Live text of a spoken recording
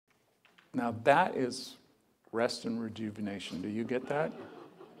Now that is rest and rejuvenation. Do you get that?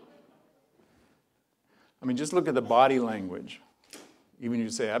 I mean, just look at the body language. Even you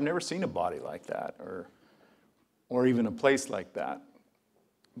say, I've never seen a body like that, or even a place like that.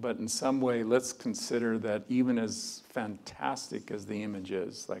 But in some way, let's consider that even as fantastic as the image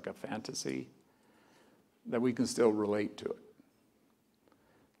is, like a fantasy, that we can still relate to it.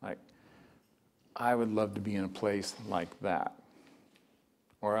 Like, I would love to be in a place like that.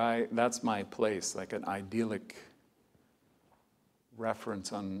 Or that's my place, like an idyllic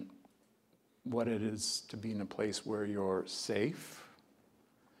reference on what it is to be in a place where you're safe.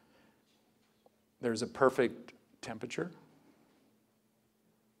 There's a perfect temperature,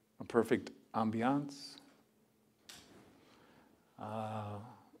 a perfect ambiance.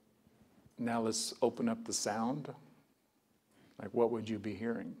 Now let's open up the sound. Like, what would you be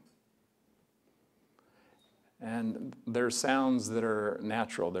hearing? And there are sounds that are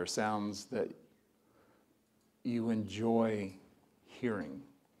natural. There are sounds that you enjoy hearing.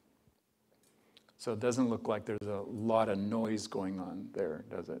 So it doesn't look like there's a lot of noise going on there,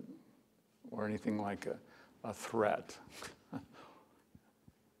 does it? Or anything like a threat.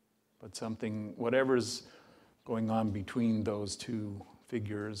 But something, whatever's going on between those two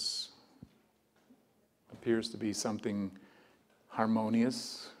figures appears to be something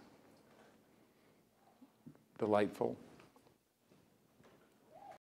harmonious, delightful.